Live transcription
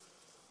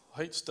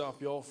I hate to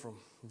stop y'all from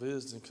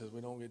visiting because we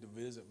don't get to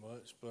visit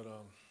much, but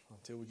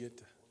until we get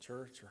to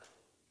church.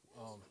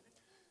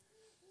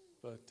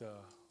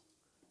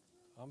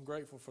 I'm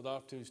grateful for the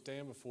opportunity to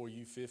stand before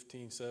you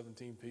 15,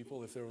 17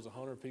 people. If there was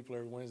 100 people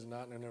every Wednesday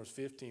night and there was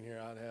 15 here,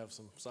 I'd have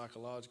some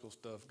psychological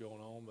stuff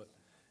going on. But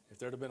if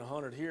there'd have been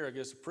 100 here, I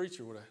guess the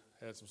preacher would have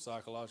had some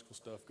psychological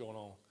stuff going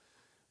on.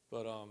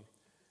 But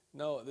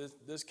no,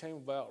 this came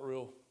about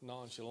real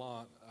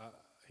nonchalant.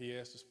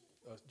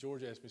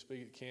 George asked me to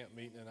speak at camp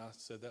meeting, and I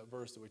said that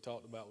verse that we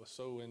talked about was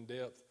so in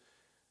depth.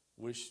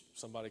 Wish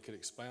somebody could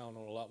expound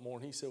on it a lot more.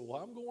 And he said,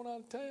 "Well, I'm going out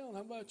of town. How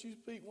about you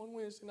speak one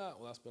Wednesday night?"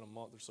 Well, that's been a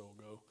month or so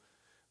ago,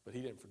 but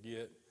he didn't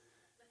forget,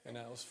 and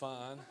that was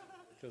fine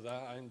because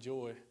I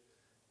enjoy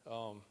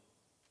an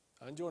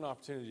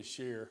opportunity to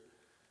share,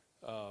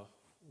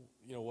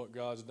 what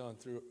God's done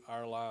through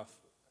our life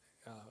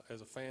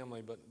as a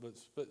family, but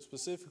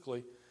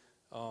specifically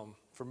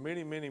for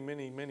many, many,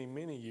 many, many,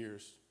 many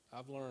years.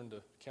 I've learned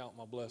to count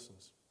my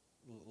blessings.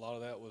 A lot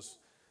of that was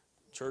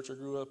church I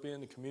grew up in,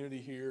 the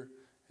community here,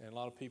 and a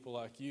lot of people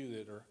like you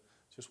that are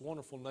just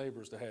wonderful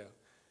neighbors to have.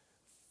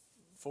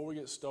 Before we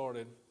get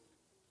started,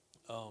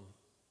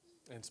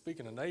 and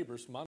speaking of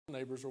neighbors, my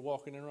neighbors are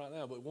walking in right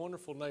now, but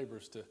wonderful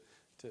neighbors to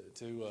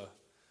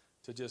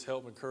just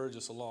help encourage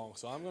us along.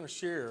 So I'm going to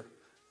share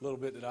a little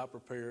bit that I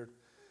prepared.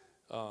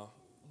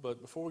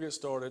 But before we get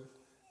started,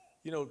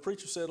 the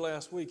preacher said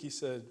last week, he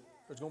said,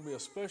 there's going to be a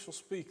special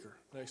speaker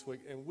next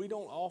week, and we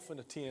don't often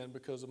attend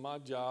because of my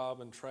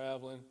job and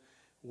traveling,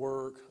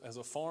 work. As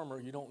a farmer,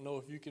 you don't know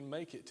if you can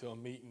make it to a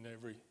meeting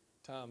every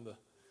time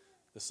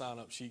the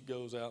sign-up sheet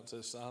goes out and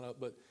says sign up.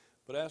 But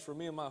as for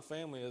me and my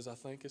family, as I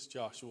think it's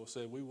Joshua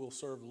said, we will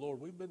serve the Lord.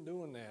 We've been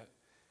doing that,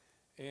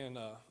 and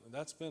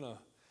it's been a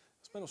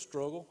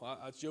struggle.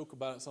 I joke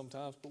about it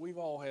sometimes, but we've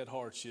all had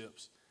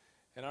hardships.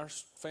 And our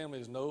family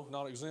is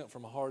not exempt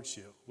from a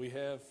hardship. We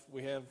have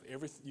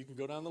everything. You can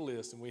go down the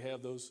list, and we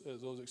have those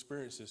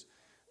experiences.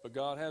 But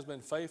God has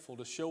been faithful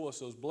to show us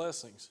those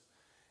blessings,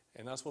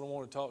 and that's what I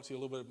want to talk to you a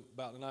little bit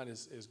about tonight.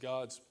 Is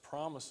God's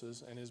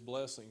promises and His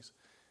blessings.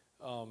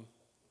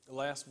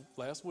 Last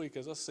week,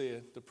 as I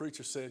said, the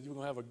preacher said you're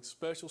going to have a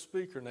special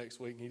speaker next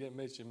week, and he didn't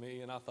mention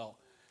me. And I thought,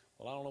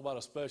 well, I don't know about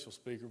a special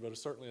speaker, but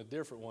it's certainly a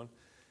different one.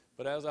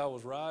 But as I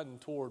was riding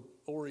toward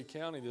Horry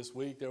County this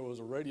week, there was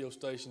a radio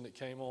station that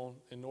came on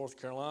in North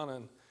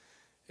Carolina,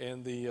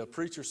 and the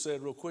preacher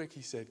said real quick,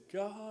 he said,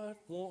 God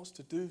wants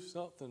to do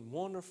something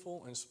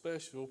wonderful and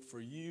special for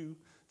you,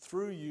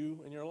 through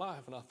you in your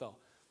life. And I thought,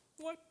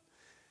 what?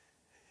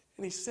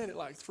 And he said it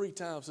like 3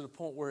 times to the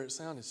point where it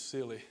sounded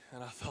silly.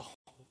 And I thought,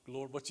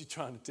 Lord, what you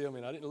trying to tell me?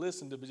 And I didn't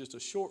listen to just a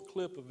short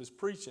clip of his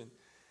preaching.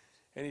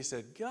 And he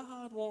said,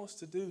 God wants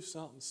to do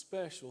something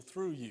special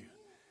through you.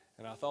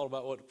 And I thought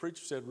about what the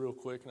preacher said real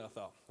quick, and I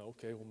thought,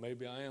 okay, well,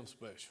 maybe I am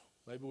special.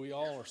 Maybe we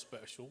all are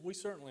special. We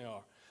certainly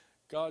are.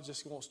 God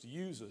just wants to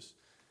use us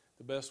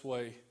the best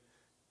way.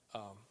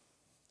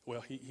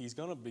 He's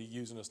going to be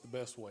using us the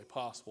best way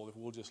possible if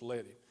we'll just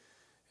let Him.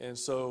 And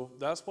so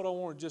that's what I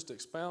want to just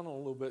expound on a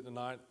little bit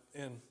tonight.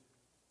 And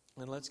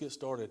let's get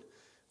started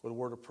with a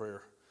word of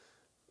prayer.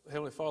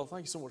 Heavenly Father,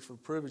 thank you so much for the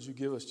privilege you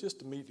give us just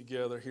to meet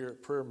together here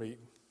at prayer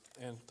meeting.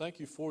 And thank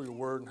you for your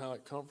word and how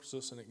it comforts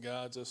us and it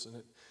guides us and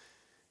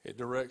it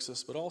directs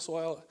us. But also,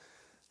 I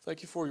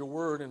thank you for your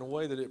word in a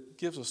way that it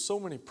gives us so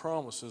many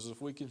promises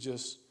if we can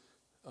just,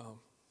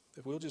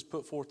 if we'll just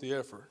put forth the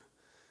effort.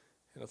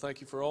 And I thank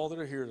you for all that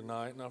are here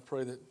tonight. And I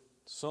pray that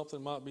something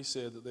might be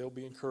said that they'll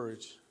be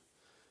encouraged.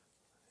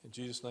 In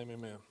Jesus' name,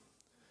 amen.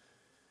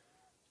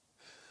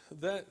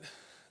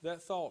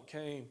 That thought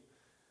came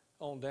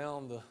on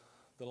down the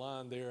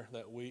line there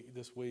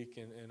this week.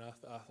 And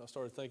I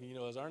started thinking,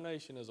 as our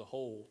nation as a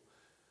whole,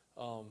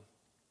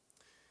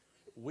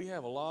 we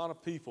have a lot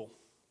of people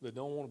that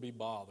don't want to be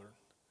bothered,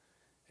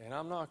 and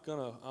I'm not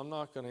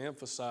gonna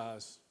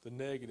emphasize the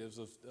negatives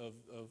of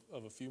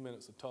a few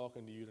minutes of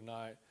talking to you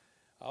tonight.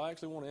 I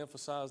actually want to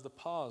emphasize the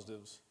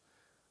positives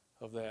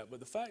of that. But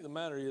the fact of the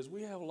matter is,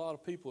 we have a lot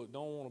of people that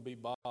don't want to be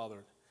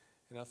bothered,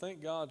 and I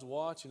think God's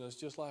watching us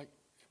just like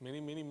many,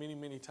 many, many,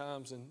 many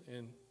times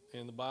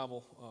in the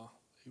Bible.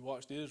 He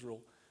watched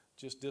Israel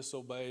just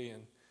disobey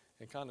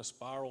and kind of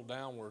spiral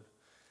downward,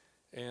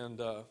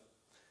 and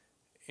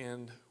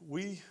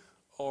we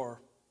are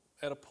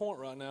at a point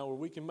right now where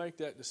we can make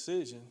that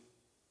decision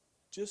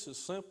just as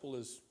simple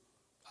as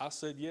I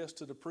said yes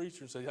to the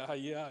preacher and say,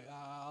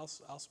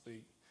 I'll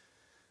speak.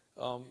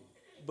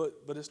 But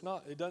it's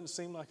not. It doesn't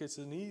seem like it's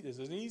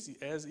as easy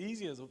as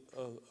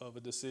a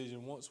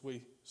decision once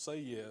we say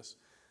yes.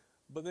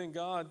 But then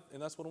God,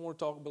 and that's what I want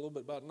to talk a little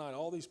bit about tonight,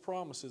 all these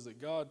promises that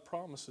God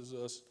promises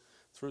us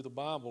through the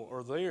Bible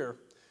are there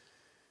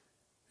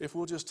if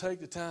we'll just take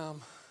the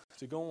time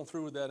to go on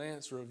through with that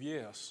answer of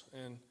yes.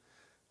 And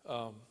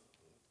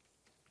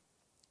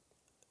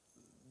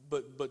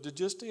but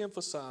to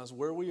emphasize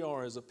where we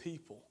are as a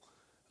people,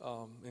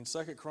 in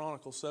 2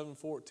 Chronicles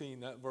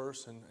 7:14, that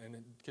verse, and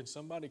can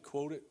somebody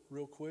quote it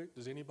real quick?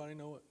 Does anybody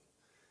know it?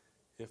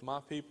 If my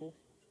people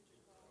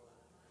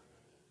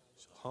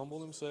shall humble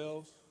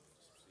themselves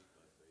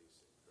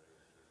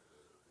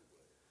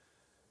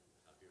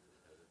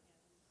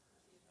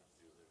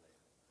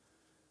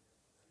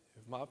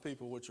my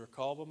people which are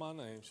called by my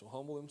name shall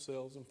humble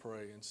themselves and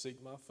pray and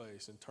seek my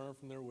face and turn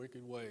from their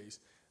wicked ways,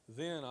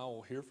 then I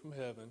will hear from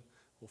heaven,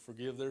 will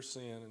forgive their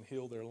sin and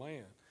heal their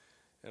land.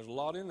 There's a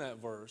lot in that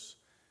verse,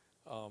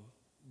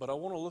 but I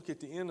want to look at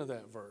the end of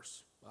that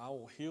verse. I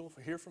will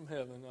hear from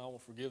heaven, I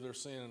will forgive their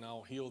sin, and I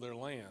will heal their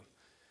land.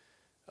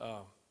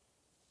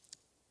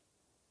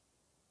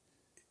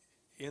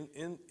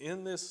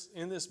 In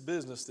this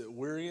business that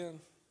we're in,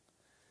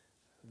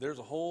 there's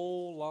a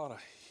whole lot of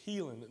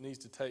healing that needs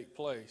to take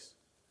place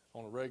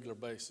on a regular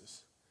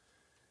basis.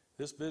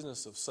 This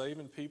business of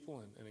saving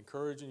people and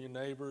encouraging your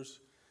neighbors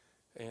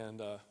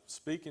and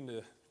speaking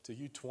to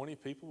you 20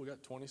 people, we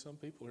got 20-some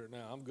people here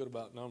now. I'm good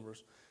about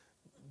numbers.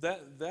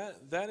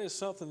 That is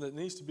something that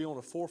needs to be on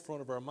the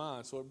forefront of our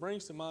mind. So it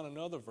brings to mind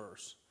another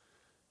verse,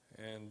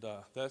 and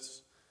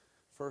that's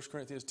 1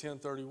 Corinthians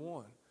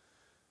 10:31.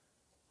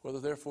 Whether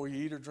therefore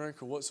you eat or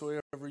drink or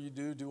whatsoever you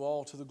do, do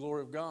all to the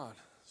glory of God.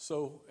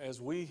 So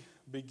as we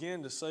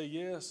begin to say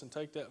yes and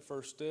take that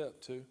first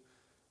step to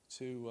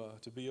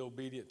be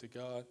obedient to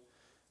God,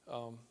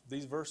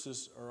 these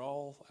verses are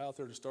all out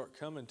there to start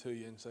coming to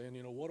you and saying,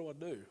 what do I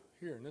do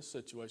here in this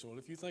situation? Well,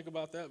 if you think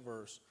about that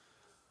verse,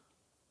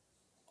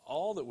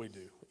 all that we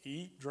do,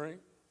 eat, drink,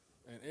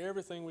 and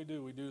everything we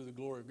do to the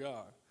glory of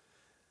God.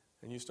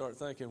 And you start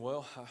thinking,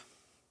 well,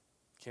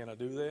 can I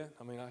do that?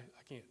 I mean, I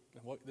can't.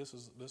 This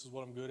is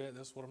what I'm good at.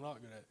 This is what I'm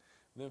not good at.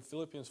 And then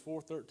Philippians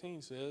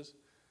 4:13 says,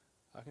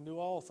 I can do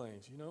all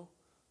things,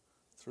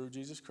 through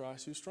Jesus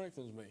Christ who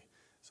strengthens me.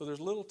 So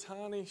there's little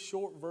tiny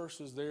short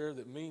verses there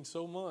that mean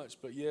so much,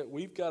 but yet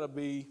we've got to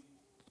be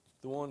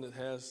the one that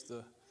has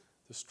the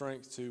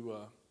strength to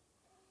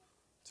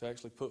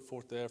actually put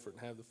forth the effort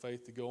and have the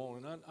faith to go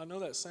on. And I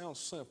know that sounds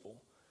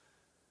simple,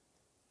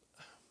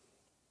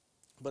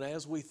 but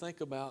as we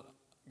think about,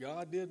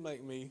 God did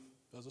make me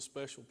as a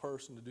special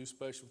person to do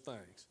special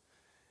things.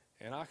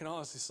 And I can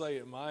honestly say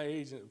at my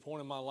age and at the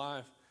point in my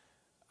life,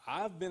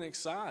 I've been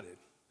excited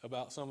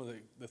about some of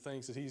the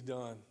things that He's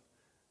done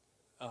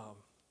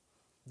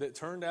that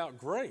turned out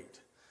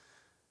great.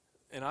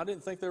 And I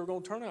didn't think they were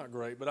going to turn out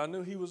great, but I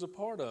knew He was a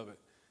part of it.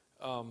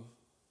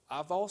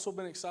 I've also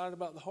been excited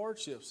about the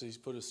hardships He's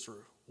put us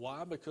through.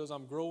 Why? Because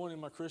I'm growing in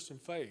my Christian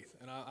faith,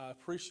 and I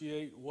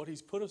appreciate what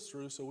He's put us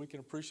through so we can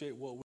appreciate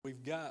what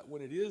we've got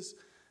when it is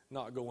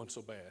not going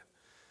so bad.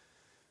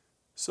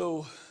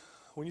 So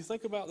when you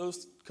think about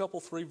those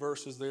three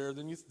verses there,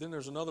 then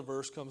there's another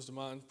verse comes to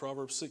mind,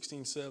 Proverbs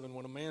 16:7.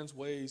 When a man's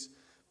ways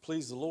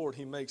please the Lord,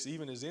 He makes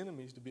even his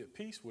enemies to be at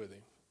peace with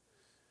him.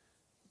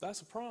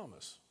 That's a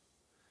promise.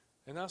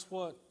 And that's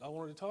what I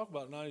wanted to talk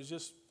about tonight, is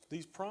just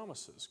these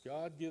promises.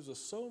 God gives us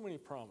so many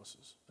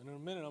promises. And in a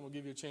minute, I'm going to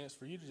give you a chance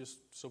for you to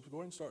so go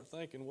ahead and start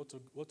thinking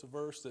what's a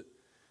verse that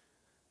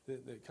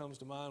comes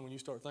to mind when you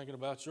start thinking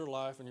about your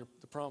life and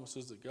the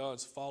promises that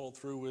God's followed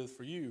through with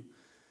for you.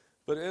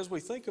 But as we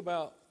think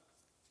about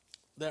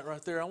that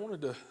right there, I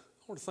want to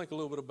think a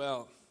little bit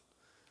about,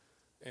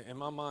 and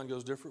my mind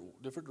goes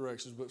different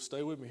directions, but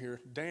stay with me here,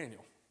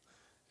 Daniel.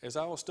 As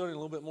I was studying a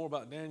little bit more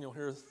about Daniel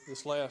here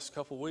this last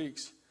couple of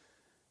weeks,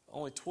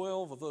 only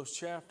 12 of those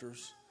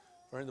chapters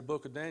are in the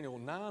book of Daniel.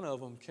 9 of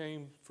them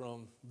came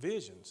from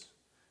visions.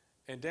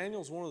 And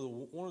Daniel's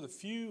one of the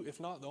few, if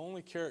not the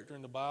only character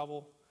in the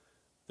Bible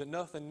that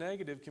nothing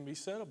negative can be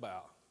said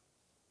about.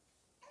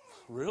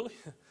 Really?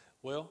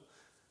 Well,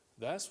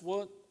 that's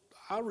what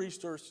I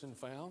researched and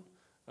found.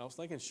 I was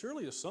thinking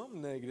surely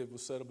something negative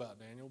was said about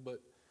Daniel,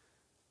 but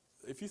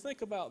if you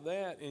think about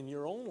that in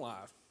your own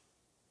life,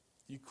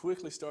 you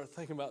quickly start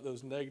thinking about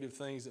those negative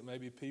things that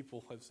maybe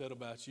people have said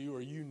about you,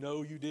 or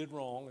you did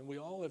wrong, and we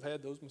all have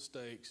had those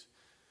mistakes.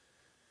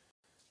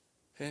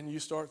 And you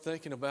start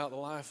thinking about the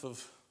life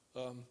of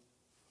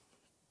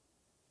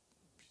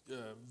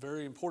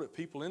very important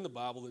people in the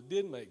Bible that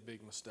did make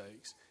big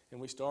mistakes, and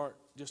we start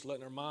just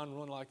letting our mind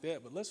run like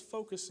that. But let's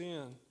focus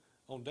in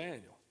on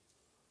Daniel.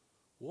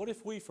 What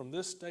if we, from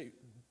this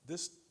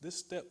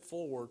step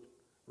forward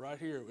right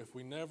here, if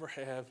we never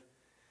have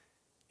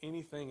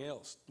anything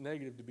else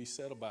negative to be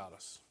said about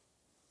us?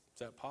 Is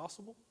that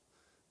possible?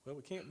 Well,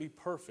 we can't be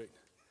perfect,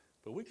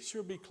 but we can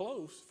sure be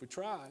close if we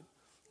tried,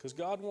 because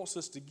God wants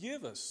us to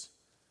give us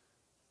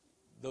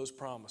those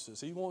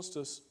promises. He wants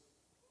us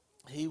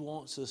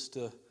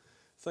to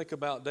think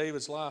about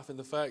David's life and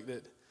the fact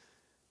that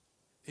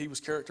he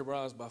was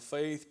characterized by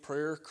faith,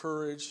 prayer,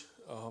 courage,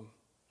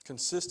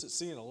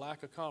 consistency, and a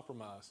lack of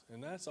compromise.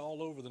 And that's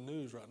all over the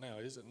news right now,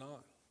 is it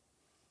not?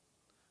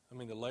 I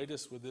mean, the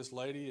latest with this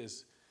lady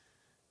is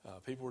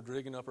people were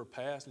digging up her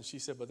past, and she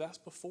said, but that's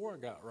before I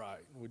got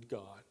right with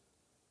God.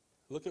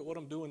 Look at what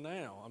I'm doing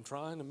now. I'm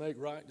trying to make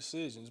right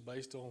decisions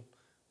based on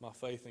my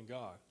faith in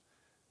God.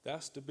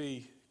 That's to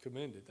be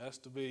commended. That's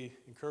to be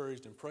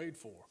encouraged and prayed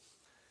for.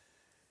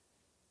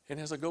 And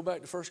as I go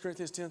back to 1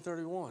 Corinthians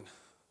 10:31,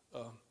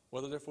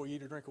 whether therefore you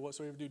eat or drink or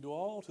whatsoever you do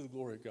all to the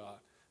glory of God.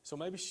 So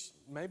maybe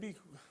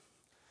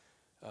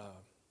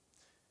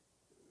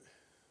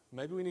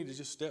we need to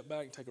just step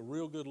back and take a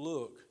real good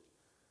look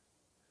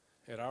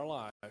at our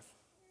life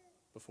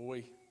before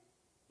we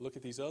look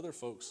at these other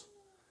folks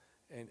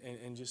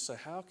and just say,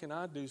 how can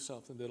I do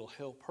something that'll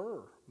help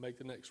her make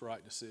the next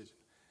right decision?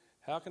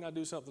 How can I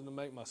do something to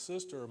make my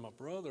sister or my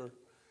brother,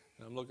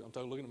 and I'm looking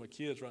at my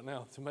kids right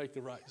now, to make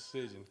the right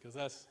decision? Because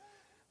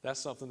that's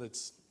something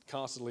that's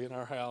constantly in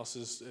our house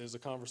is a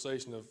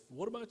conversation of,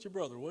 what about your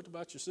brother? What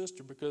about your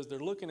sister? Because they're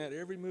looking at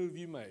every move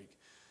you make.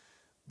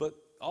 But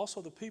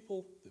also the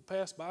people that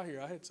pass by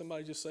here. I had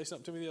somebody just say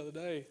something to me the other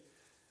day,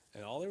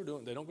 and all they were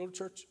doing, they don't go to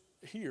church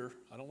here.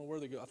 I don't know where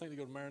they go. I think they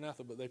go to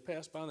Maranatha, but they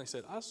passed by and they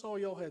said, I saw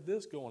y'all had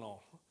this going on.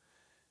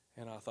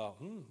 And I thought,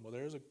 well,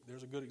 there's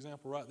a good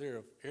example right there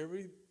of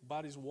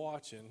everybody's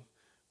watching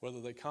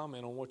whether they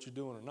comment on what you're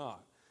doing or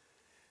not.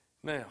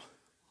 Now,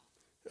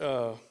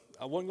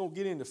 I wasn't going to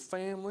get into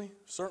family,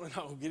 certainly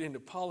not going to get into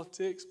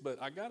politics,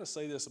 but I got to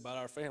say this about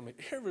our family.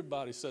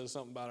 Everybody says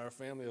something about our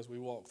family as we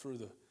walk through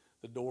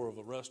the door of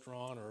a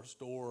restaurant or a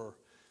store or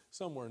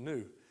somewhere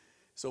new.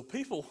 So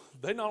people,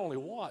 they not only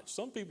watch,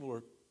 some people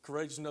are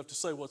courageous enough to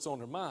say what's on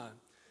their mind.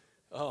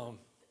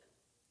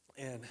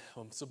 And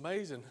it's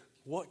amazing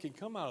what can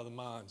come out of the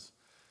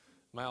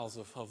mouths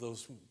of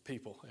those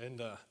people.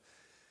 And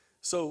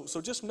so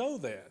just know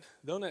that.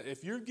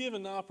 If you're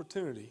given the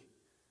opportunity,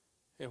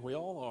 and we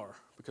all are,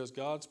 because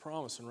God's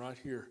promising right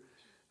here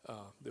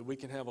that we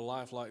can have a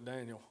life like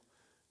Daniel,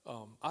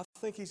 I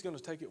think he's going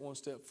to take it one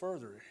step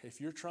further.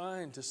 If you're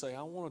trying to say,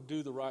 I want to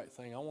do the right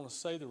thing, I want to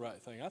say the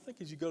right thing, I think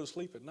as you go to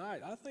sleep at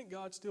night, I think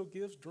God still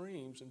gives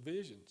dreams and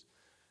visions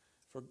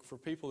for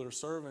people that are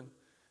serving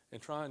and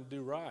trying to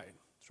do right,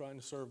 trying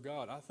to serve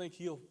God. I think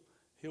he'll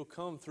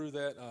come through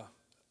that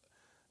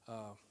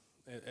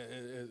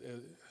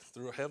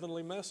through a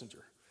heavenly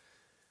messenger.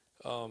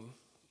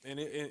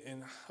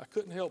 And I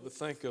couldn't help but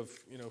think of,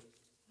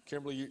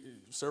 Kimberly,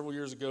 several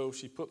years ago,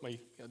 she put me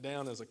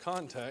down as a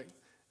contact,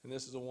 and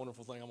this is a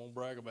wonderful thing I'm going to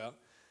brag about,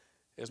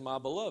 as my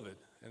beloved.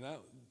 And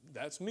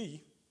that's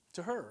me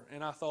to her.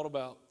 And I thought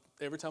about,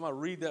 every time I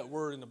read that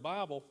word in the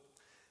Bible,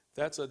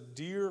 that's a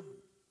dear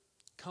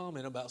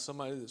comment about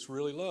somebody that's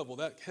really loved. Well,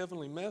 that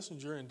heavenly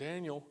messenger in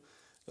Daniel,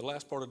 the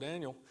last part of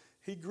Daniel,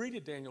 he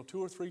greeted Daniel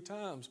 2 or 3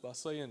 times by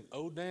saying,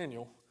 "O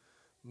Daniel,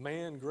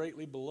 man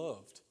greatly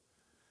beloved."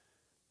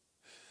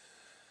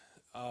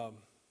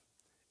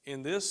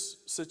 In this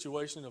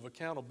situation of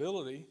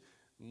accountability,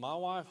 my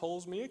wife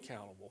holds me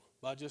accountable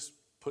by just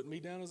putting me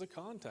down as a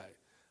contact.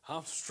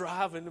 I'm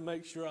striving to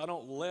make sure I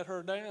don't let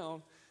her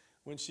down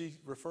when she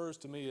refers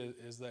to me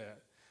as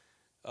that.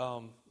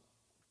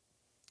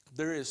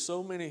 There is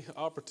so many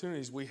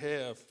opportunities we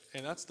have,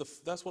 and that's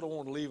what I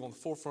want to leave on the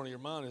forefront of your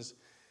mind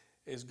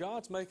is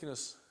God's making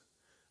us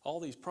all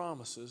these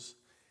promises.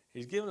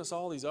 He's given us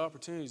all these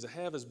opportunities to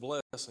have His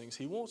blessings.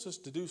 He wants us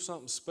to do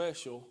something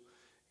special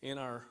in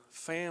our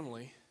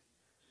family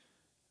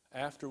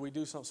after we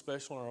do something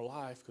special in our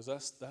life, because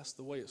that's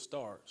the way it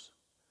starts.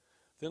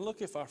 Then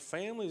look, if our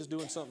family is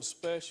doing something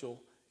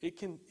special, it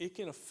can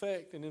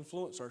affect and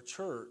influence our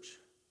church.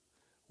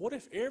 What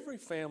if every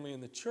family in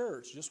the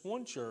church, just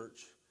one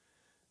church,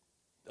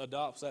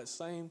 adopts that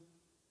same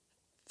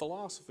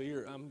philosophy,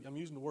 or I'm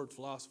using the word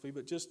philosophy,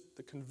 but just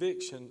the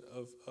conviction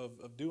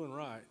of doing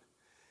right?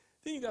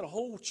 Then you got a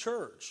whole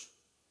church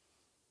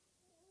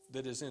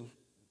that is in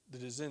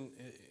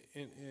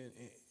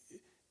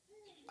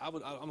I'm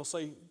going to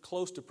say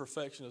close to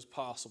perfection as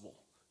possible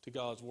to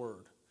God's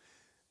Word.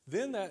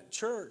 Then that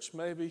church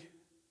maybe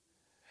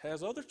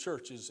has other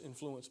churches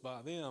influenced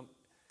by them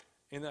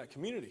in that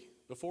community.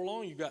 Before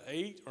long, you've got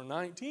 8 or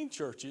 19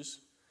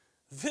 churches.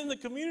 Then the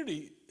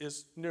community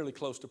is nearly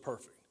close to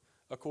perfect,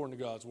 according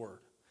to God's Word.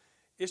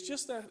 It's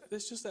just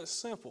that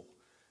simple.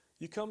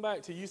 You come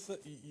back to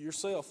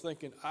yourself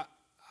thinking,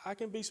 I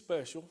can be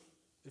special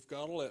if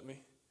God will let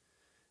me,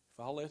 if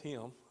I'll let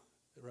Him,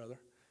 rather.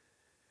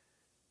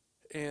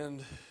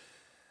 And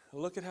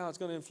look at how it's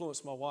going to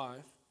influence my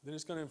wife. Then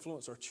it's going to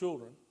influence our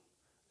children.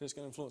 Then it's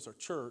going to influence our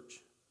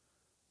church.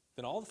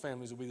 Then all the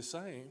families will be the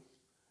same.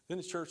 Then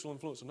the church will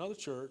influence another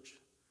church.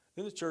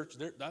 Then the church,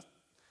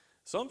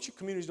 some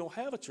communities don't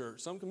have a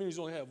church. Some communities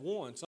only have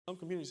one. Some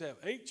communities have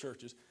 8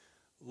 churches.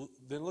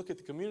 Then look at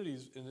the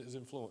community's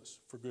influence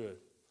for good,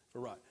 for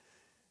right.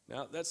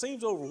 Now, that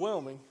seems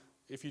overwhelming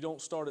if you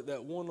don't start at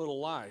that one little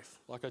life,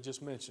 like I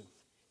just mentioned.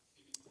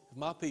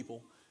 My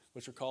people,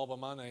 which are called by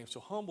my name,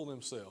 shall humble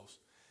themselves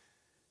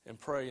and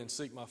pray and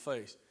seek my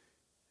face.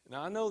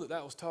 Now, I know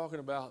that was talking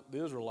about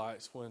the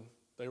Israelites when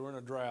they were in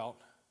a drought,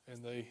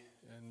 and the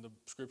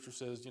Scripture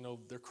says,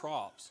 their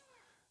crops,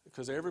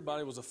 because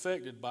everybody was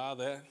affected by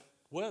that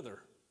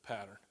weather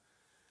pattern.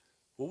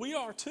 Well, we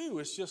are too.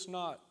 It's just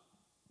not.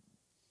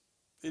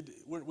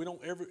 We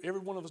don't.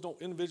 Every one of us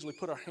don't individually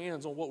put our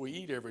hands on what we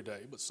eat every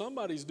day, but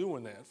somebody's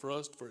doing that for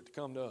it to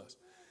come to us.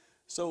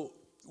 So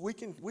we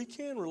can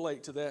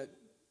relate to that.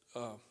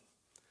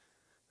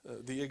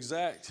 The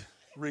exact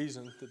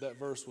reason that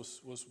verse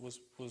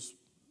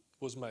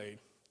was made.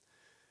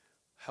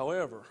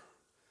 However,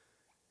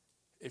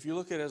 if you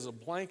look at it as a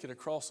blanket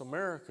across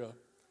America,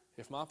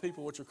 if my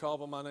people which are called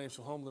by my name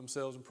shall humble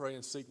themselves and pray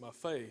and seek my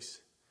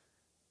face,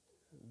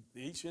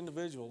 each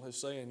individual is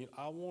saying,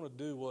 I want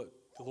to do what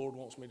the Lord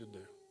wants me to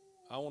do.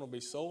 I want to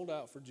be sold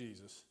out for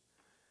Jesus.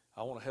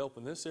 I want to help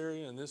in this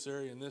area, in this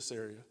area, in this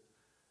area.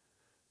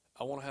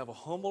 I want to have a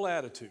humble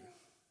attitude.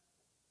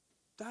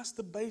 That's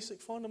the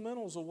basic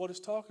fundamentals of what it's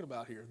talking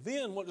about here.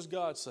 Then what does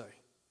God say?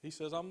 He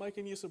says, I'm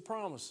making you some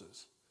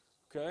promises.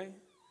 Okay?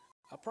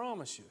 I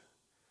promise you.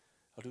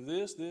 I'll do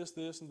this, this,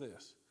 this, and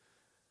this.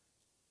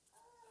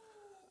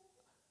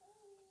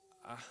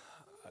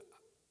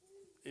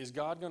 Is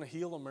God going to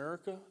heal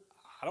America?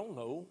 I don't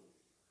know.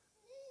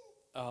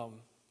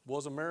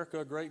 Was America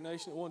a great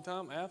nation at one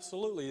time?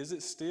 Absolutely. Is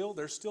it still?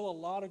 There's still a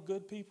lot of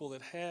good people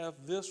that have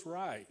this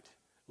right.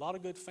 A lot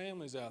of good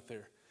families out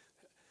there.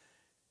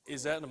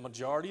 Is that a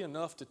majority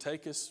enough to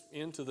take us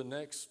into the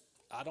next?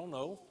 I don't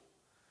know.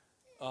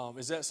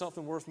 Is that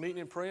something worth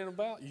meeting and praying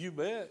about? You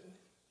bet.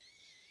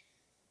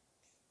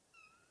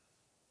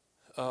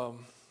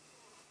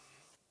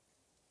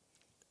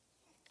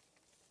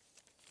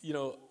 You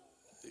know,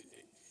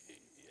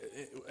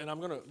 and I'm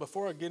going to,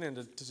 before I get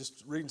into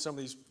just reading some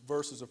of these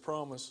verses of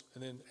promise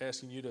and then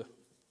asking you to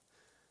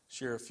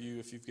share a few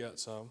if you've got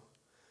some.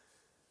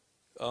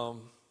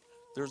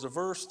 There's a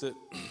verse that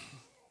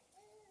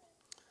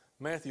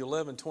Matthew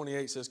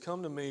 11:28 says,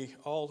 come to me,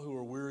 all who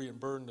are weary and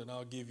burdened, and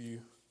I'll give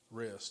you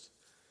rest.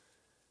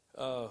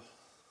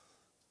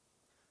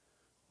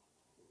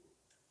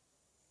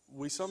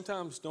 We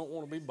sometimes don't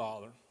want to be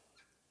bothered.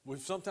 We've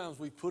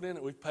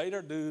paid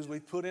our dues,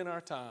 we've put in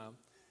our time,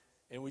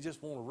 and we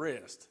just want to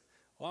rest.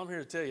 Well, I'm here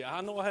to tell you,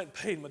 I know I hadn't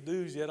paid my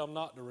dues yet. I'm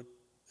not the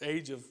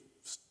age of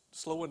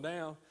slowing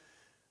down,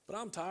 but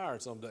I'm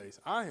tired some days.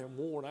 I am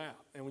worn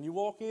out. And when you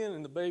walk in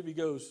and the baby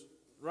goes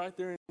right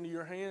there into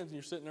your hands and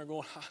you're sitting there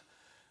going,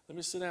 let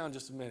me sit down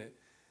just a minute.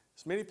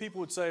 So many people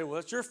would say, well,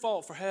 it's your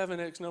fault for having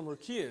X number of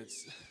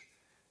kids.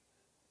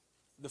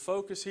 The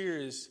focus here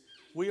is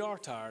we are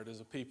tired as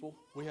a people.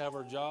 We have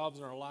our jobs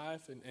and our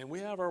life, and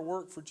we have our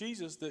work for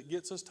Jesus that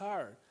gets us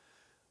tired.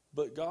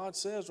 But God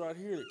says right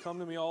here that come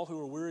to me all who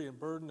are weary and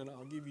burdened, and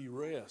I'll give you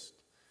rest.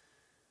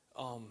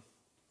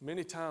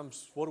 Many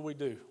times, what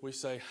do? We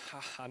say,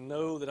 I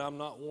know that I'm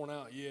not worn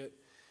out yet,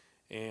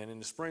 and in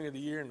the spring of the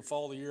year and the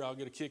fall of the year, I'll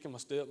get a kick in my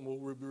step, and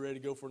we'll be ready to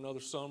go for another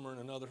summer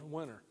and another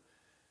winter.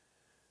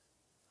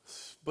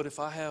 But if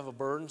I have a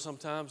burden,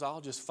 sometimes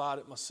I'll just fight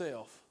it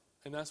myself.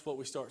 And that's what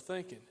we start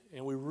thinking.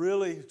 And we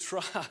really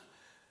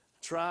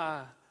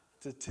try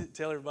to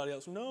tell everybody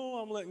else, no,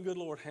 I'm letting good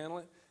Lord handle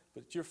it.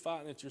 But you're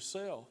fighting it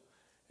yourself.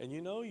 And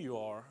you know you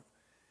are.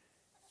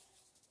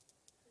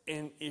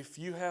 And if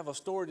you have a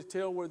story to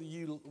tell where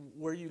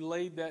you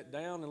laid that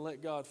down and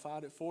let God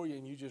fight it for you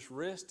and you just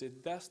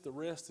rested, that's the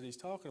rest that he's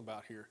talking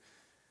about here.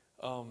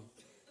 Let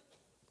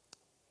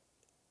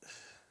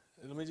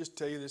me just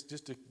tell you this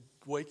just to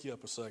wake you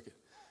up a second.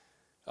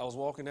 I was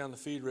walking down the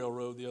feed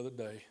railroad the other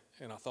day,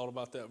 and I thought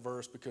about that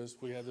verse because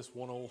we have this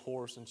one old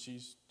horse, and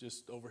she's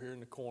just over here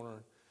in the corner,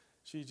 and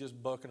she's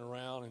just bucking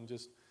around and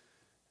just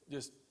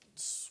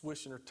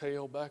swishing her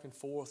tail back and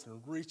forth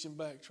and reaching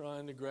back,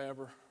 trying to grab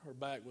her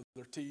back with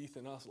her teeth.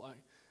 And I was like,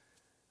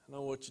 I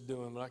know what you're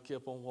doing, but I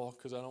kept on walking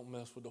because I don't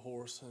mess with the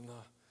horse. And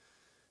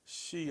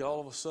she all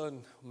of a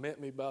sudden met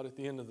me about at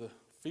the end of the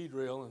feed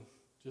rail and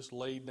just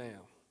laid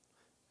down.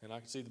 And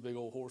I could see the big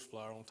old horse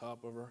flyer on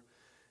top of her.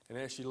 And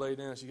as she lay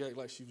down, she acted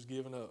like she was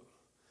giving up.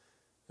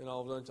 Then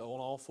all of a sudden, on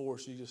all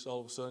fours, she just all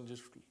of a sudden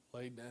just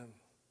laid down,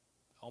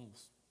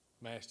 almost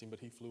mashed him, but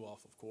he flew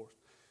off, of course.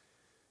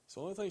 So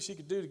the only thing she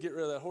could do to get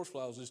rid of that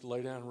horsefly was just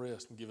lay down and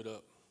rest and give it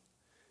up.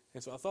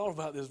 And so I thought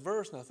about this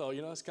verse, and I thought,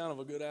 it's kind of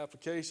a good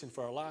application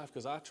for our life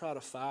because I try to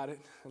fight it,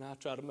 and I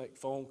try to make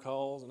phone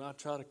calls, and I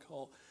try to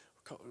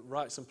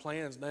write some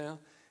plans down,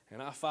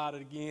 and I fight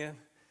it again.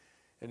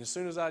 And as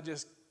soon as I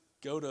just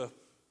go to,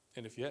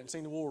 and if you hadn't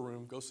seen The War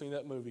Room, go see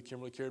that movie.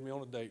 Kimberly carried me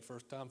on a date,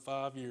 first time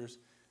 5 years,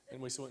 and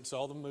we went and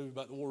saw the movie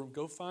about the war room.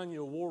 Go find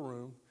you a war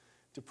room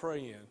to pray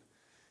in.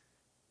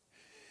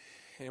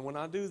 And when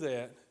I do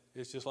that,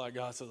 it's just like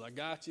God says, I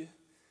got you.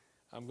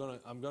 I'm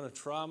gonna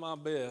try my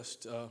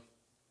best, and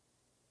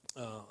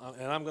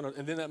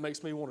then that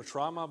makes me want to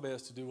try my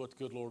best to do what the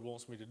good Lord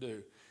wants me to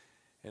do,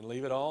 and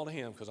leave it all to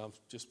Him because I'm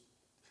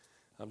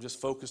just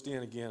focused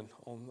in again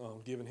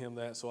on giving Him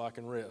that so I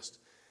can rest.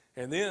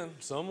 And then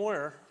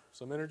somewhere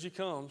some energy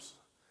comes,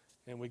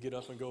 and we get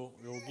up and go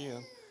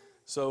again.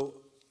 So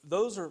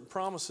those are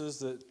promises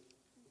that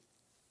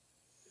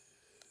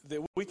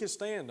we can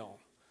stand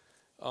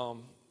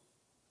on.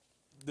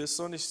 This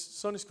Sunday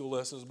school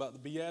lesson is about the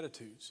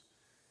Beatitudes.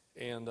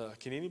 And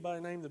can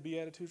anybody name the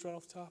Beatitudes right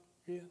off the top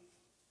here?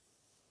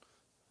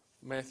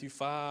 Matthew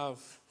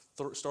 5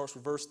 starts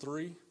with verse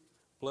 3.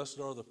 Blessed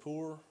are the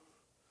poor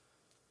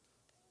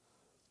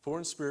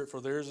in spirit, for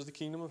theirs is the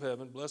kingdom of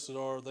heaven. Blessed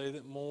are they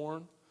that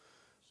mourn,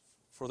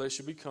 for they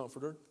shall be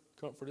comforted.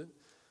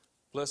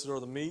 Blessed are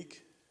the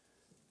meek,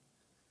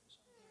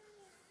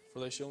 for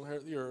they shall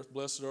inherit the earth.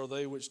 Blessed are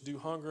they which do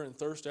hunger and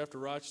thirst after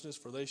righteousness,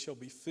 for they shall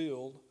be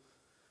filled.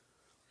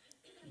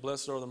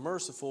 Blessed are the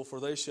merciful, for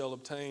they shall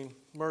obtain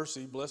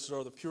mercy. Blessed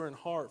are the pure in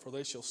heart, for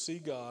they shall see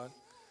God.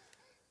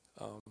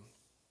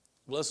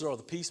 Blessed are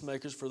the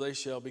peacemakers, for they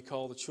shall be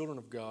called the children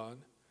of God.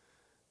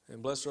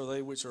 And blessed are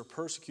they which are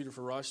persecuted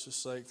for righteousness'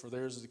 sake, for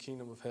theirs is the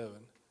kingdom of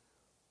heaven.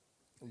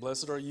 And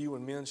blessed are you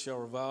when men shall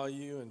revile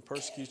you and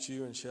persecute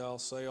you and shall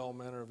say all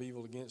manner of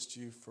evil against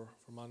you for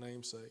my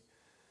name's sake.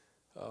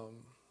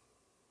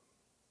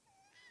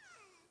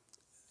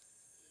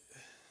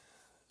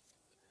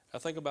 I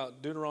think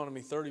about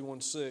Deuteronomy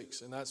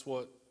 31:6, and that's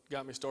what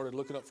got me started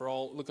looking up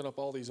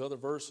all these other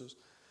verses.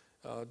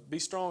 Be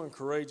strong and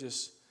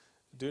courageous.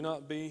 Do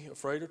not be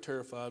afraid or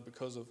terrified,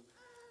 because of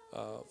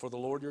for the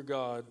Lord your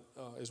God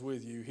is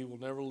with you. He will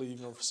never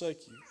leave nor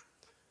forsake you.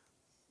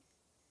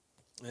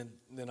 And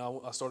then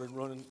I started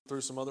running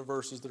through some other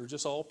verses that are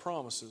just all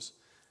promises.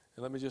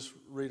 And let me just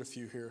read a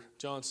few here.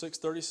 John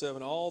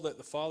 6:37, all that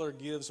the Father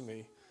gives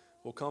me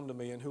will come to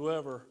me, and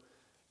whoever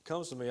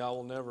comes to me I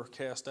will never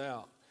cast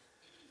out.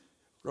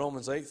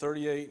 Romans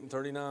 8:38 and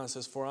 39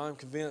 says, for I am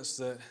convinced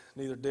that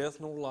neither death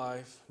nor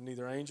life,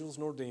 neither angels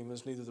nor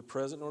demons, neither the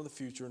present nor the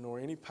future, nor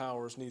any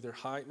powers, neither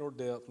height nor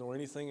depth, nor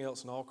anything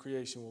else in all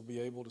creation will be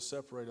able to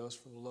separate us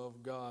from the love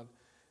of God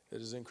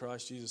that is in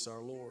Christ Jesus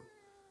our Lord.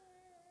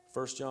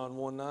 1 John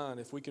 1:9,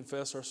 if we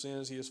confess our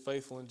sins, he is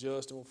faithful and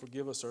just and will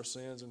forgive us our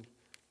sins and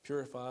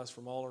purify us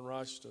from all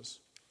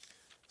unrighteousness.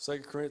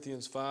 2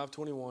 Corinthians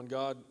 5:21,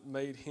 God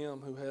made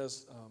him who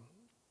has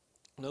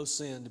no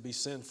sin to be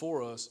sin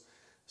for us,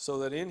 so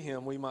that in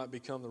him we might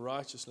become the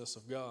righteousness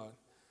of God.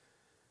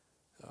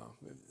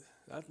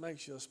 That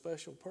makes you a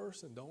special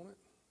person, don't it?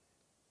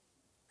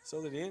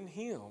 So that in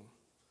him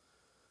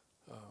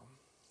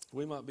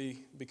we might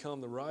become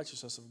the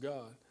righteousness of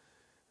God.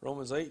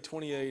 Romans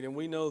 8:28, and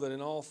we know that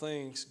in all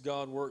things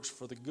God works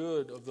for the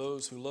good of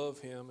those who love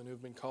him and who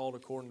have been called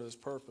according to his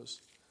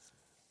purpose.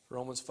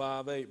 Romans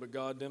 5:8, but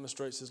God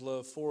demonstrates his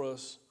love for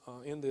us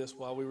in this,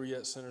 while we were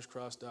yet sinners,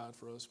 Christ died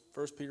for us.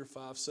 1 Peter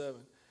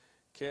 5:7,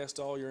 cast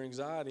all your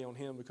anxiety on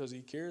him because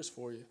he cares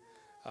for you.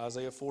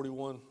 Isaiah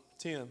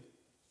 41:10,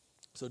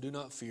 so do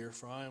not fear,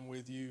 for I am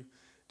with you.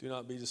 Do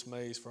not be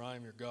dismayed, for I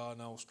am your God,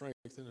 and I will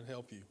strengthen and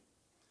help you.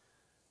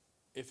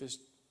 If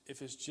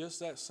it's just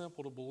that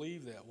simple to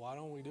believe that, why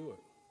don't we do it?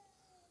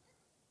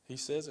 He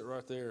says it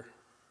right there.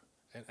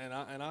 And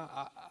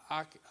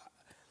I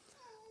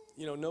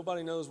you know,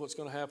 nobody knows what's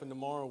going to happen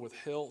tomorrow with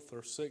health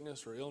or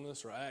sickness or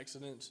illness or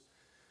accidents.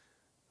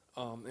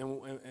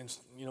 And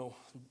you know,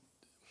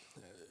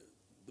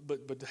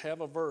 but to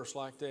have a verse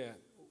like that,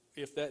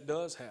 if that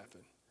does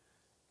happen,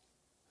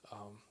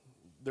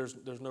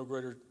 there's no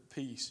greater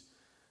peace.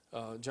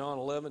 John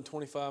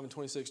 11:25 and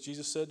 26,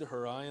 Jesus said to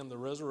her, I am the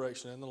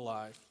resurrection and the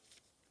life.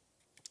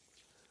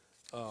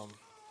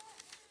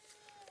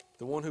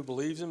 The one who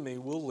believes in me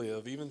will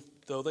live, even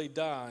though they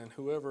die, and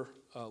whoever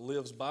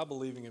lives by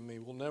believing in me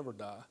will never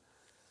die.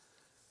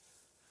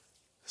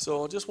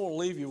 So I just want to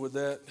leave you with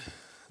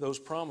those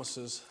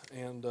promises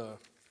and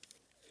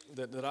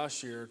that I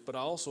shared. But I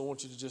also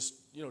want you to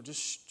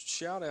just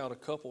shout out a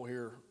couple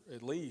here,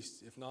 at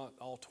least, if not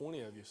all 20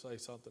 of you, say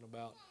something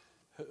about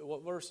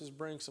what verses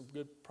bring some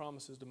good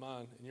promises to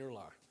mind in your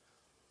life.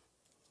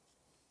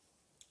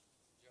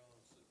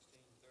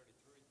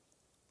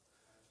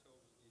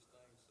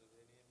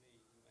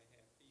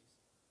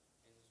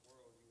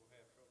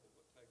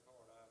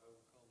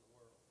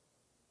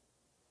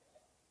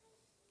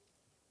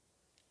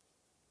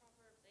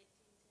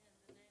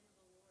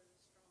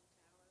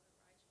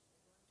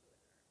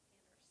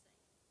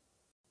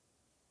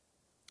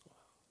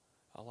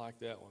 I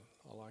like that one.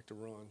 I like to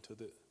run to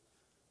that.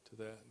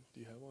 Do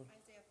you have one?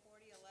 Isaiah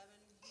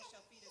 40:11. He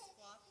shall feed his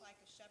flock like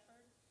a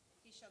shepherd.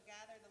 He shall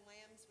gather the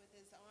lambs with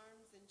his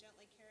arms and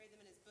gently carry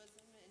them in his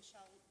bosom, and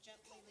shall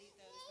gently lead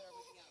those that are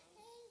with young.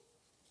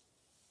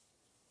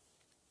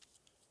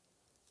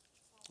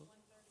 Psalm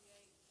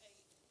 138:8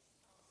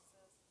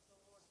 says, the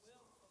Lord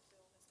will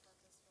fulfill his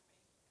purpose for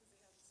me, because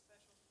he has a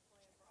special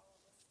plan for all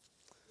of us.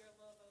 Your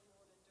love, O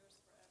Lord, endures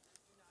forever.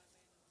 Do not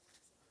abandon the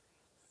works of your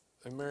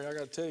hands. And Mary, I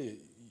got to tell you,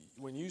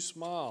 when you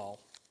smile,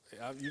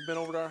 you've been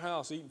over to our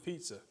house eating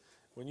pizza.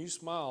 When you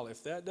smile,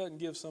 if that doesn't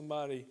give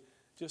somebody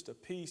just a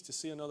peace to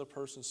see another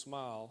person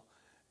smile,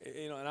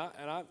 and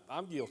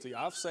I'm guilty.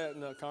 I've sat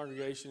in a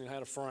congregation and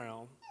had a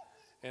frown,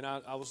 and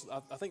I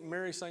think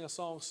Mary sang a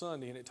song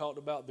Sunday, and it talked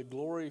about the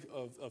glory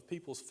of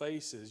people's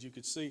faces. You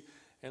could see,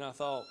 and I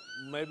thought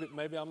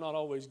maybe I'm not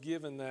always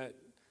given that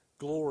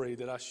glory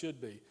that I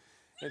should be,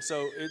 and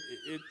so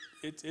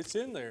it's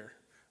in there.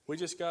 We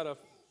just got to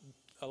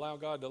allow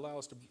God to allow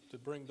us to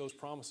bring those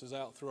promises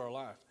out through our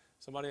life.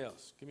 Somebody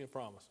else, give me a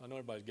promise. I know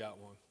everybody's got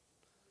one.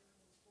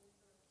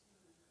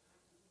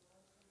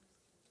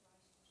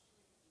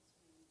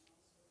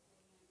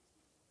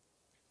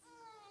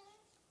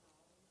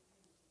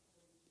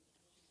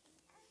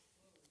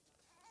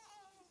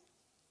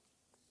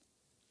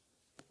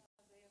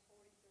 Isaiah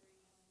 43:2.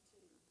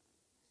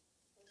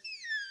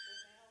 For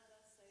now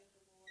thus saith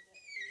the Lord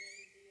that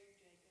created thee, O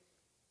Jacob,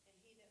 and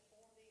he that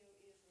formed thee, O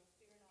Israel,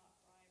 fear not,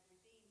 for I have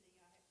redeemed thee.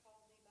 I have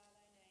called thee by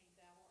thy name,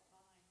 thou art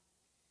mine.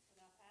 When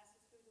thou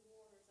passest through the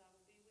waters, I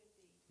will be with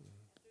thee,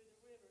 and through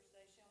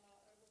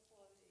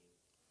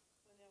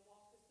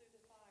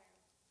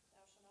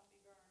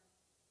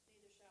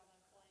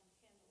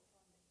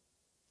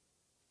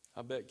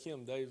I bet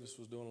Kim Davis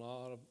was doing a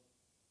lot of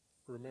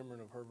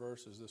remembering of her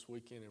verses this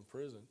weekend in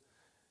prison.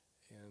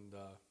 And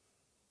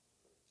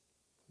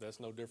that's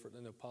no different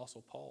than the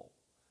Apostle Paul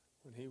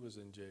when he was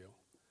in jail.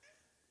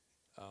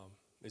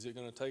 Is it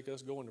going to take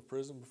us going to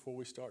prison before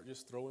we start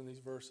just throwing these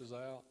verses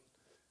out?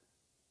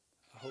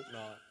 I hope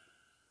not.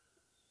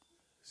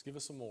 Just give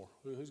us some more.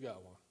 Who's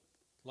got one?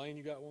 Lane,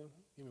 you got one?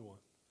 Give me one.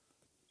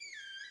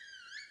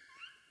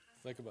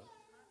 Think about it. My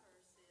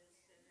verse is that has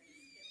kept me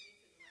through the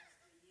last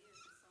 3 years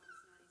is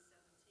Psalms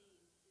 90:17.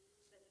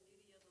 Let the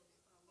beauty of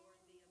the Lord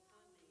be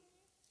upon me.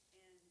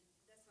 And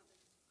that's not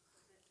that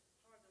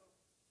part of the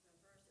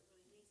verse that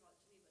really means a lot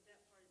to me, but that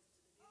part is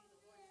to the beauty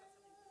of the Lord. It's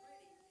not something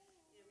pretty.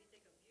 You know, we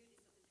think of beauty,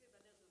 something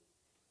pretty,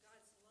 but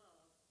I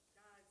know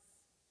God's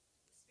love,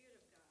 the Spirit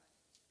of God,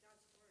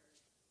 God's Word.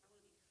 I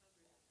want to be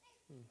covered in that.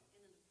 And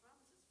then the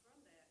promises from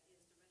that is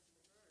the rest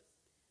of the verse.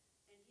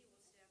 And He will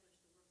establish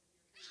the work of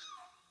your hands.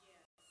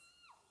 Yes,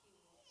 He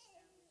will establish the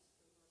work of your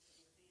hands.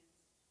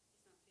 He's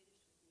not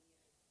finished with me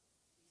yet.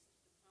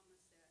 The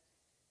promise that I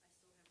still have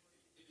work to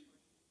do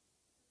for Him.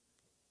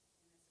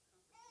 And that's a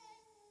comfort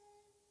to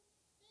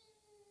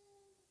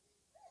me.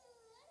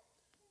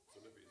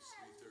 Philippians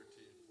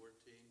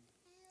 3:13-14.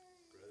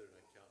 Brethren,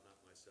 I count not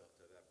myself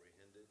to have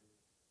apprehended,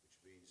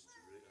 which means to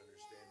really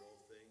understand all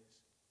things.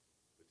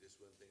 But this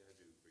one thing I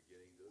do,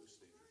 forgetting those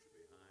things which are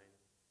behind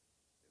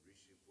and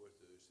reaching forth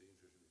to those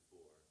things which are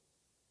before,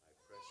 I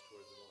press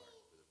toward the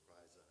mark for the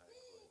prize of the high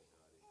calling of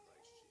God in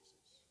Christ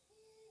Jesus.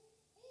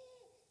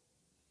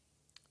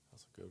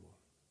 That's a good one.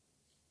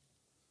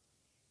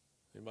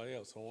 Anybody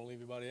else? I don't want to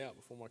leave anybody out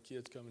before my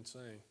kids come and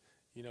sing.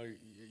 You know,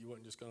 you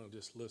weren't just going to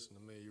just listen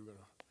to me. You were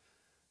going to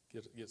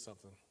get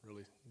something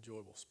really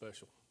enjoyable,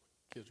 special.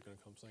 Kids are going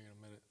to come sing in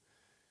a minute.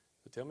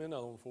 But tell me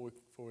another one before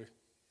we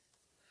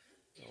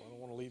I don't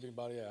want to leave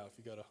anybody out. If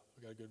you got a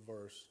good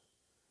verse,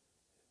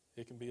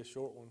 it can be a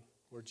short one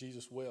where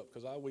Jesus wept,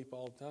 because I weep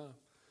all the time.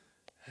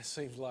 It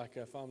seems like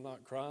if I'm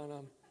not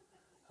crying,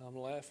 I'm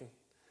laughing.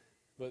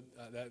 But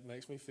that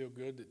makes me feel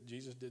good that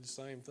Jesus did the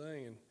same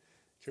thing. And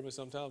Kimberly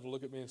sometimes will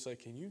look at me and say,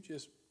 "Can you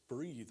just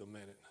breathe a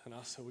minute?" And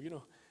I say, "Well, you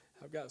know,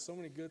 I've got so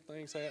many good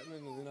things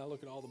happening, and then I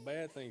look at all the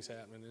bad things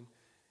happening,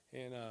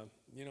 and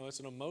you know, it's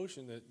an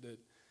emotion that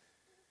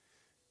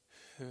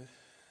you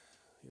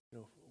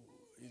know,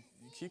 you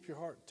keep your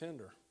heart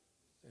tender,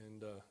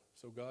 and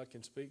so God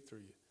can speak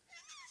through you."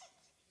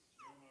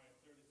 Jeremiah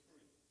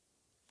 33:3.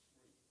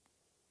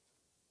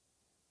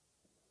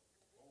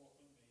 Call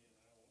upon me, and I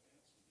will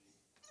answer thee,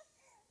 and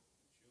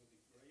show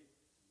thee great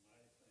and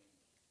mighty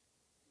things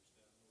which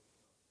thou knowest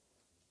not.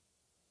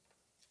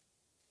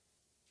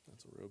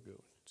 That's a real good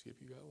one.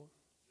 Skip, you got one?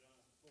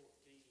 John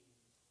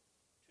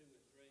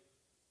 14:2-3.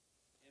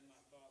 In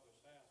my Father's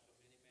house are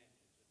many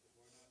mansions. If it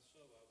were not so,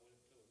 I would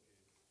have told you.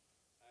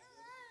 I go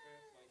to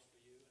prepare a place for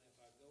you, and if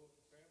I go to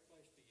prepare a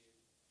place for you,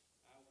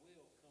 I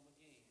will come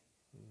again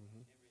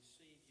and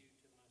receive you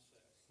to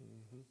myself.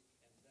 Mm-hmm.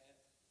 And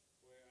that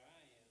where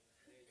I am,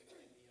 there you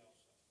may be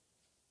also.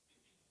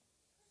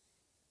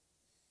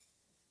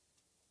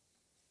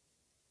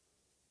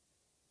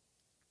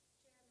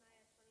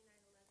 Jeremiah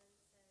 29:11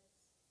 says,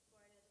 "For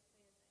I know the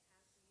plans I have for you,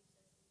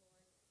 says the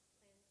Lord,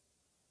 plans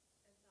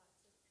and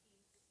thoughts of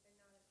peace and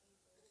not of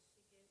evil,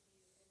 to give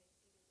you an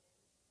expected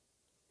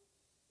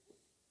end."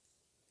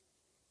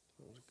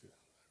 That was good.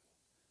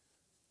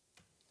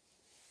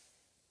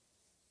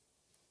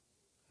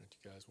 All right,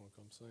 you guys want to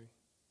come sing?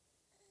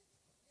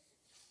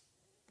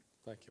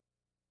 Thank you.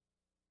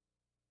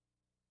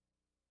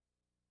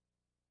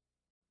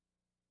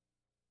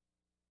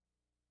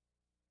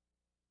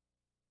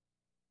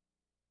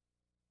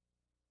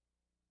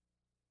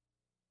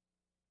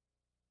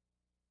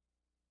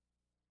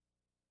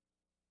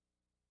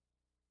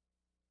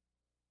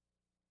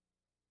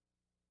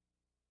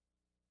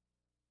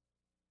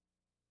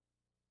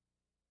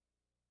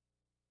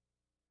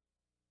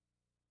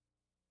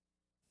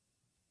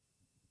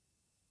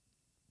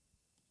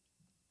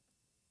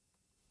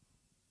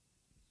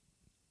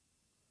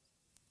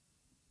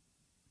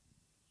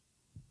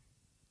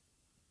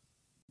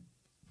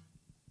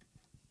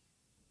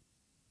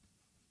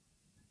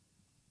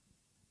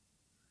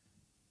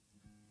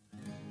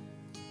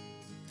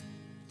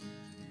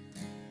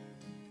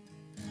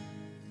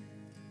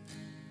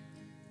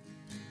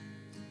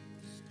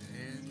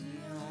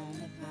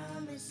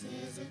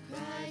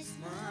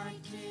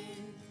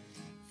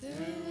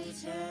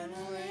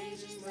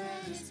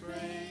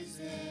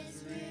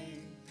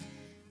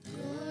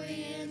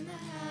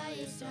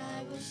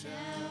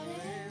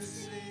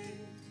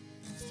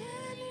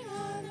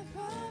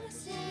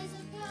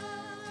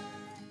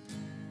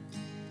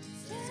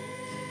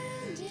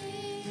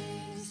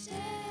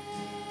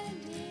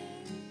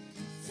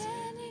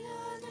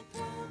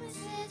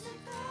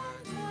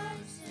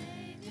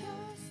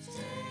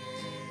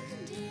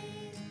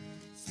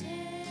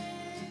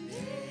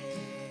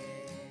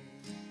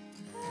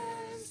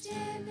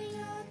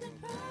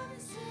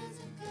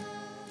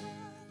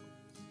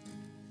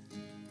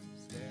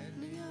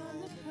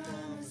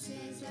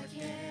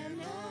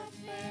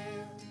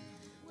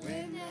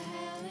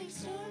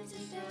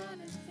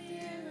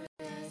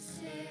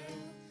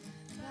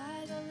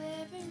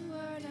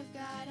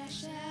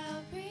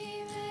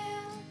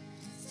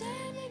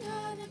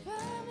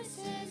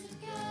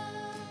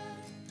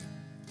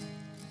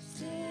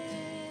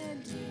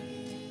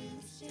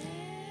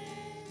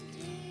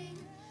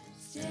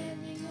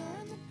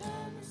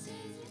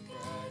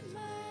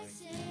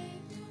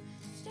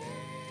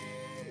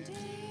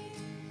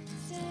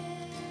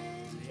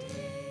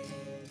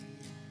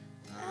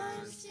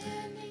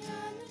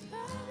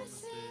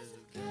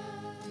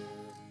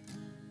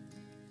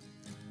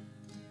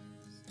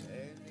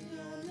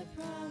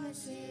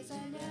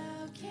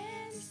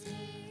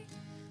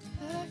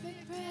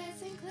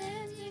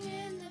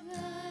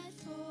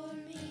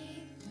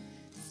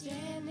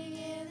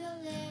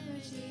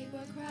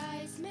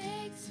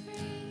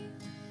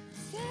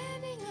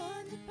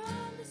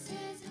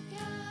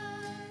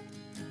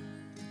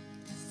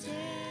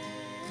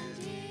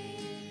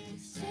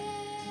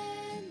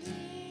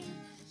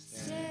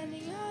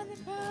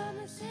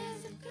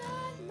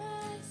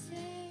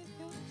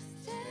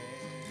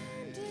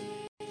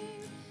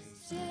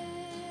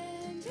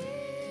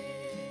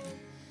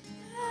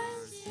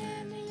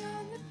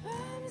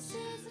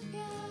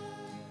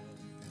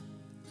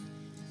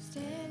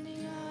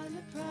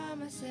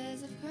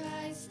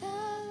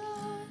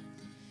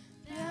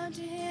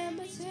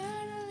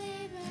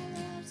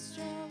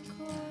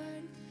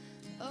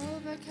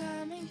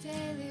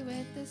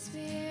 the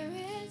Spirit.